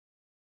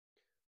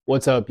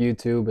What's up,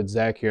 YouTube? It's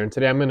Zach here, and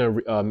today I'm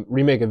gonna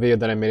remake a video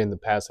that I made in the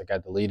past that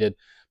got deleted.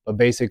 But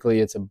basically,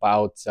 it's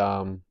about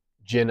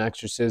Jinn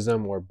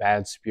exorcism or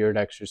bad spirit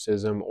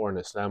exorcism, or in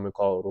Islamic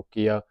called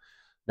Ruqiya.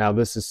 Now,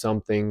 this is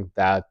something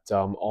that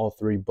all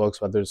three books,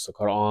 whether it's the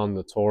Quran,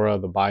 the Torah,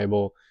 the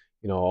Bible,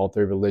 all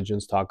three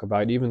religions talk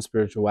about. Even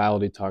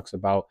spirituality talks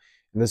about.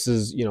 And this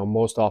is,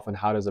 most often,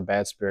 how does a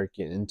bad spirit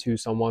get into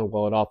someone?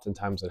 Well,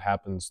 oftentimes it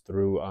happens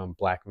through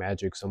black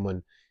magic.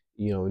 Someone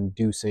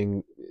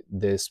inducing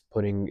this,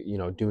 putting,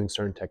 doing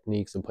certain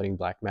techniques and putting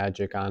black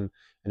magic on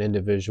an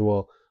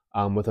individual.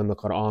 Within the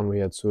Quran, we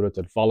had Surah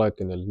Al-Falaq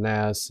and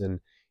Al-Nas,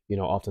 and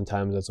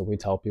oftentimes that's what we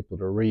tell people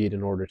to read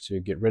in order to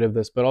get rid of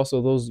this. But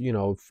also those,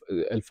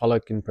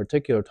 Al-Falaq in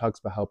particular talks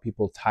about how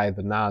people tie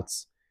the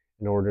knots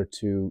in order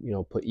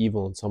to, put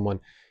evil in someone.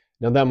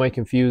 Now that might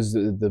confuse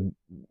the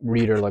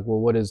reader, like,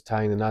 well, what does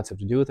tying the knots have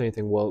to do with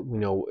anything? Well,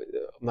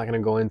 I'm not going to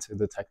go into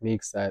the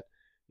techniques that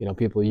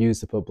people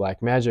use to put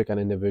black magic on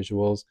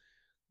individuals,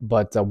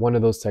 but one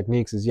of those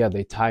techniques is, yeah,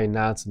 they tie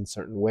knots in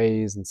certain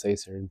ways and say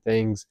certain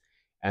things,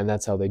 and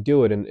that's how they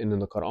do it. And in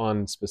the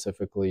Quran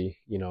specifically,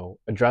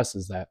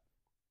 addresses that.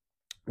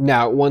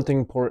 Now, one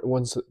thing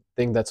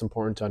that's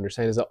important to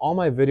understand is that all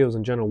my videos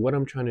in general, what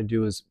I'm trying to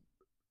do is,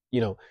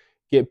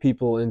 get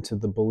people into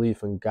the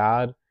belief in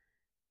God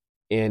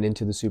and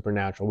into the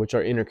supernatural, which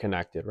are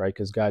interconnected, right?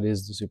 Because God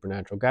is the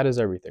supernatural. God is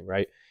everything,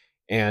 right?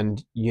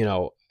 And,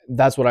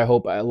 that's what I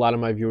hope. A lot of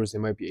my viewers, they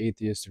might be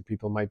atheists, or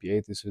people might be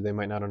atheists, or they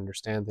might not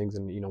understand things.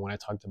 And, when I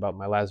talked about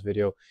my last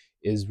video,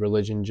 is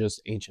religion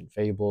just ancient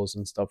fables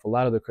and stuff? A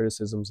lot of the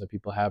criticisms that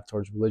people have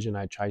towards religion,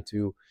 I try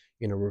to,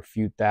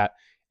 refute that.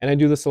 And I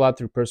do this a lot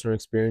through personal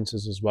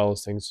experiences as well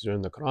as things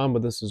in the Quran,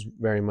 but this is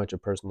very much a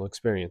personal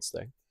experience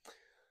thing.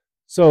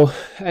 So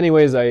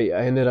anyways, I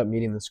ended up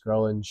meeting this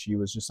girl, and she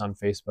was just on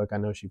Facebook. I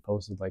know she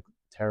posted like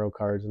tarot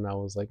cards, and I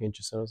was like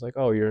interested. I was like,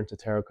 oh, you're into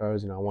tarot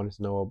cards? I wanted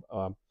to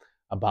know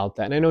about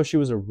that. And I know she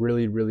was a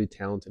really, really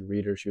talented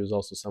reader. She was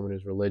also someone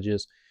who's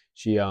religious.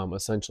 She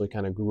essentially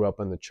kind of grew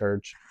up in the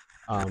church,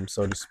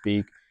 so to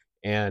speak.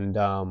 And,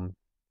 I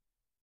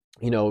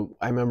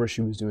remember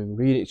she was doing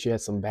reading. She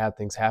had some bad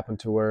things happen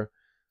to her.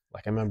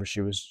 Like, I remember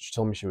she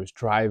told me she was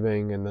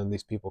driving, and then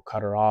these people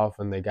cut her off,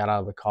 and they got out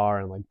of the car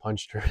and like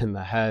punched her in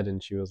the head,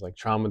 and she was like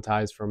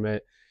traumatized from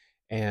it.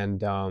 And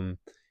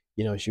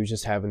she was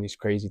just having these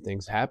crazy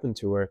things happen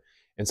to her.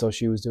 And so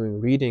she was doing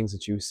readings,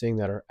 and she was seeing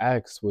that her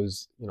ex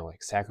was,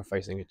 like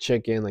sacrificing a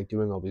chicken, like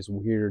doing all these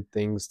weird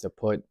things to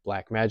put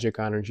black magic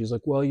on her. And she's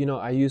like, well,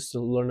 I used to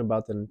learn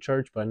about that in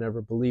church, but I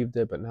never believed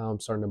it. But now I'm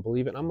starting to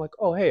believe it. And I'm like,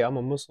 oh, hey, I'm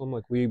a Muslim.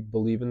 Like, we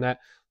believe in that.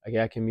 Like,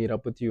 I can meet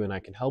up with you and I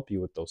can help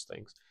you with those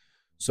things.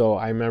 So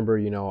I remember,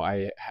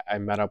 I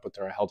met up with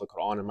her. I held the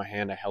Quran in my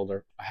hand. I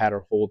had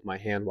her hold my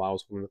hand while I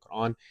was holding the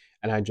Quran,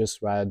 and I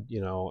just read,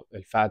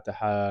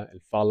 Al-Fatiha,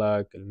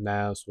 Al-Falaq,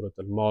 Al-Nas, Surah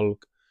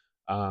Al-Mulk,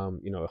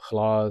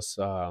 Ikhlas,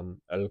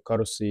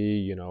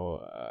 Al-Kursi,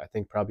 I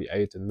think probably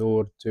Ayat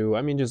Al-Nur too.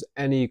 I mean, just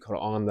any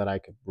Quran that I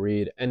could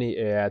read, any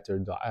ayat or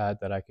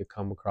da'at that I could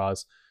come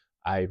across,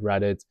 I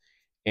read it.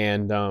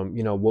 And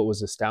what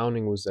was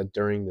astounding was that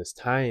during this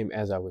time,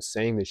 as I was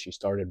saying this, she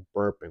started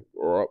burping,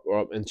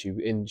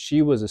 and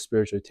she was a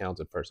spiritually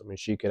talented person. I mean,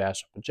 she could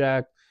astral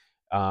project,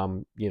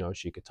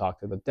 she could talk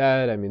to the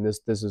dead. I mean,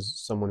 this is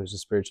someone who's a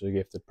spiritually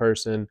gifted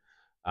person.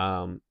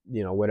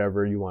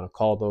 Whatever you want to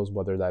call those,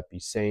 whether that be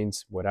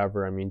saints,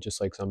 whatever. I mean, just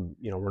like some,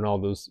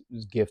 Ronaldo's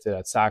gifted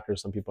at soccer,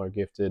 some people are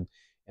gifted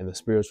in the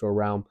spiritual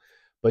realm.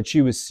 But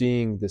she was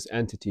seeing this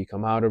entity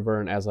come out of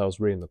her, and as I was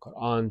reading the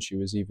Quran, she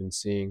was even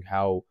seeing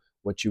how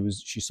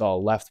she saw a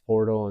left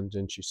portal, and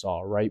then she saw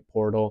a right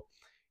portal,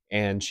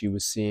 and she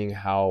was seeing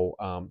how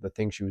the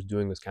thing she was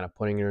doing was kind of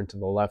putting her into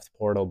the left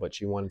portal, but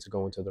she wanted to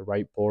go into the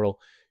right portal.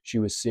 She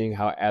was seeing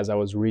how, as I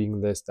was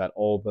reading this, that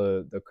all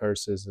the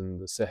curses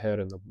and the sihr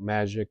and the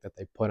magic that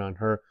they put on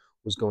her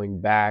was going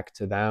back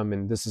to them.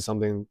 And this is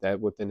something that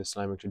within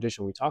Islamic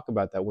tradition we talk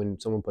about, that when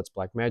someone puts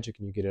black magic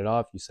and you get it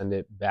off, you send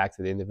it back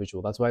to the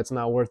individual. That's why it's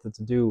not worth it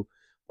to do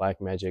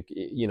black magic,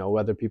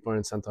 whether people are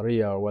in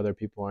Santeria or whether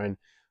people are in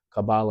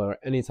Kabbalah or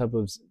any type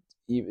of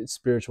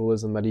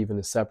spiritualism that even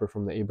is separate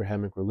from the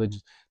Abrahamic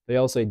religions. They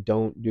all say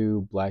don't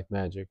do black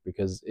magic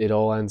because it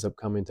all ends up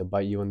coming to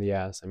bite you in the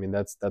ass. I mean,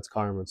 that's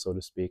karma, so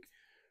to speak,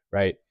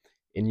 right?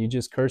 And you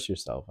just curse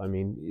yourself. I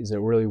mean, is it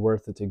really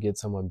worth it to get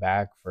someone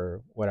back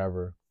for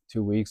whatever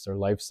 2 weeks? Their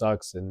life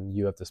sucks and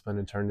you have to spend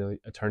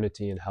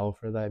eternity in hell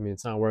for that? I mean,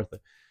 it's not worth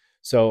it.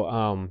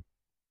 So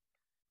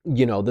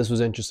this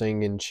was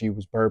interesting, and she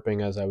was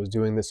burping as I was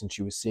doing this, and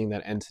she was seeing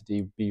that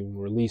entity being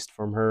released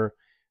from her.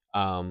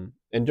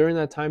 And during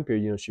that time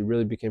period, she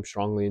really became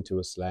strongly into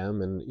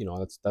Islam, and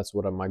that's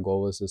what my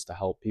goal is to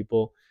help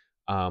people.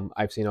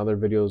 I've seen other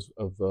videos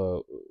of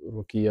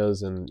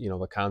ruqiyas, and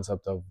the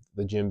concept of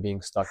the jinn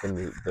being stuck in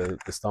the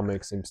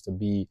stomach seems to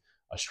be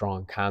a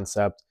strong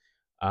concept.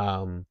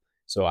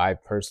 So I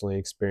personally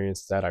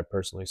experienced that. I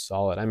personally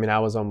saw it. I mean, I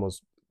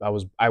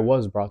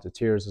was brought to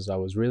tears as I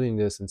was reading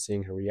this and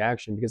seeing her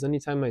reaction, because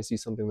anytime I see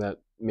something that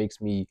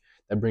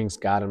brings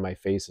God in my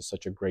face is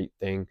such a great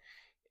thing.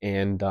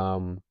 And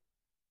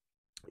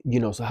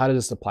So how does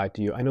this apply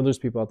to you? I know there's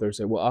people out there who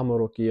say, well, I'm a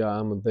Ruqiya,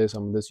 I'm a this,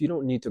 I'm a this. You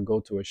don't need to go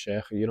to a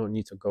sheikh. You don't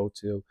need to go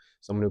to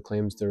someone who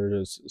claims there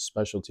is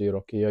specialty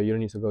Ruqiya. You don't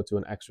need to go to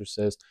an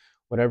exorcist,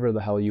 whatever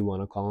the hell you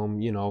want to call them.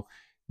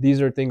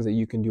 These are things that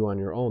you can do on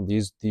your own.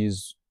 These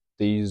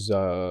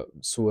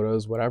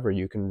surahs, whatever,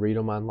 you can read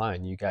them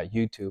online. You got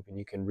YouTube, and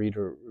you can read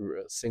or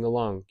sing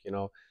along.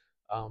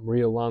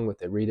 Read along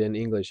with it. Read it in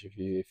English if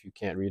you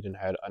can't read in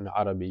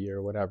Arabi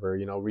or whatever.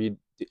 Read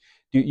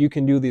you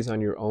can do these on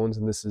your own,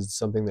 and this is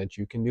something that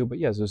you can do. But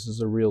yes, this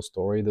is a real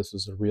story. This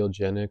is a real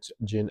jinn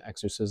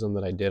exorcism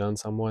that I did on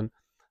someone.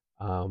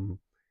 Um,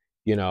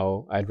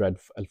 I'd read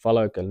Al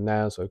Falak, Al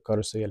Nas, Al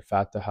Kursi, Al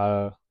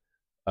Fatiha,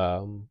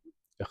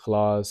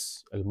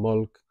 Ikhlas, Al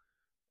Mulk,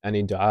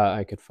 any dua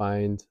I could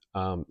find.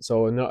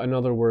 So in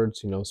other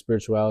words,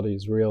 spirituality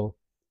is real.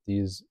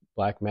 These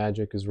black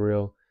magic is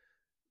real.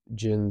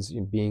 Jinns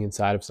being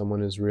inside of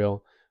someone is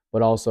real,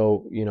 but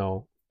also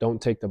don't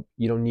take the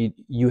you don't need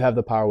you have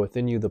the power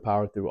within you, the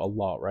power through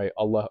Allah, right?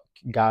 Allah,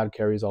 God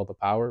carries all the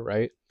power,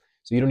 right?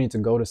 So you don't need to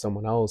go to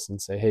someone else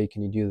and say, hey,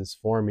 can you do this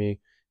for me?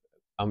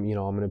 I'm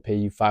going to pay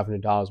you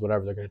 $500,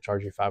 whatever they're going to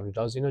charge you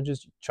 $500.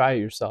 Just try it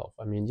yourself.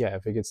 I mean, yeah,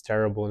 if it gets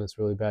terrible and it's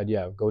really bad,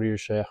 yeah, go to your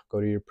sheikh, go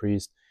to your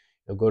priest,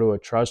 go to a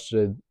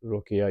trusted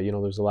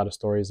ruqya. There's a lot of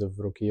stories of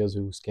ruqyas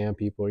who scam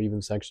people or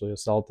even sexually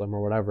assault them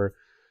or whatever.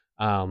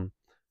 um,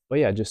 but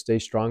yeah, just stay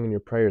strong in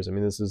your prayers. I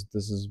mean, this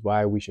is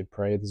why we should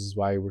pray. This is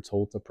why we're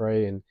told to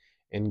pray.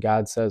 And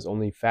God says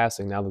only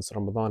fasting. Now that's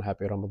Ramadan.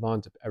 Happy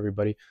Ramadan to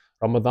everybody.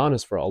 Ramadan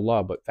is for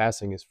Allah, but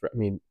fasting is for. I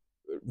mean,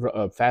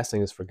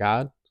 fasting is for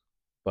God,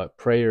 but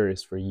prayer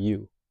is for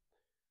you,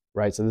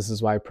 right? So this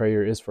is why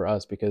prayer is for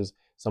us, because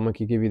someone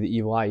can give you the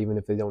evil eye even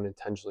if they don't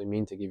intentionally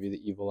mean to give you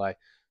the evil eye.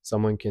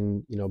 Someone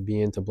can,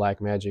 be into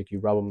black magic. You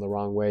rub them the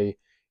wrong way.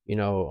 You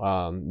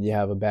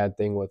have a bad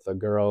thing with a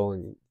girl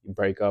and you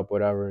break up,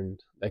 whatever,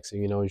 and next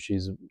thing you know,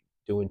 she's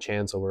doing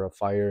chants over a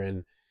fire,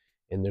 and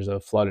there's a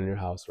flood in your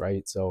house,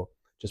 right? So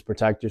just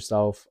protect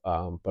yourself,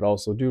 but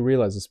also do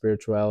realize the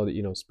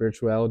spirituality.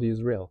 Spirituality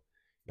is real.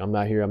 I'm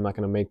not here. I'm not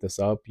going to make this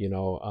up. She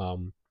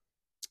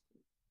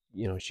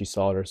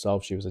saw it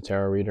herself. She was a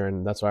tarot reader,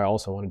 and that's what I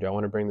also want to do. I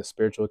want to bring the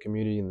spiritual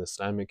community and the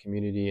Islamic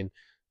community and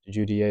the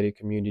Judaic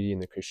community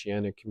and the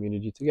Christianic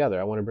community together.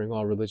 I want to bring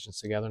all religions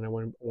together, and I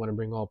want to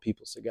bring all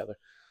peoples together.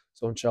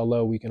 So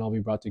inshallah, we can all be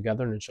brought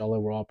together, and inshallah,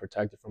 we're all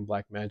protected from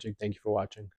black magic. Thank you for watching.